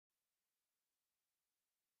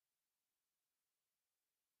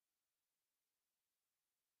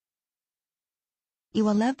You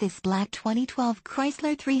will love this black 2012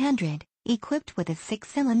 Chrysler 300, equipped with a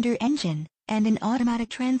 6-cylinder engine and an automatic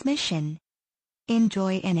transmission.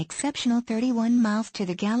 Enjoy an exceptional 31 miles to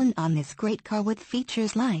the gallon on this great car with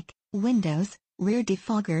features like windows, rear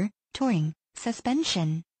defogger, touring,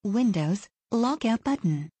 suspension, windows, lockout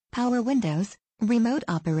button, power windows, remote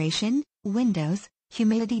operation, windows,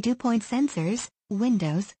 humidity dewpoint sensors,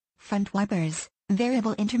 windows, front wipers,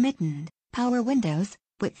 variable intermittent, power windows,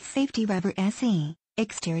 with safety rubber SE,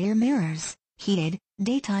 exterior mirrors, heated,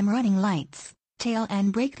 daytime running lights, tail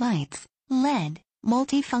and brake lights, LED,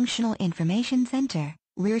 multifunctional information center,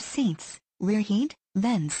 rear seats, rear heat,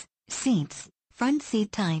 vents, seats, front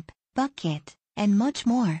seat type, bucket, and much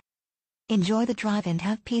more. Enjoy the drive and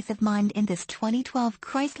have peace of mind in this 2012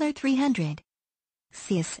 Chrysler 300.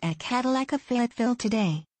 See us at Cadillac of Fayetteville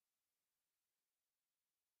today.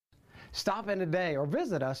 Stop in today or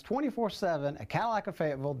visit us 24/7 at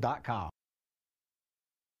CadillacofFayetteville.com.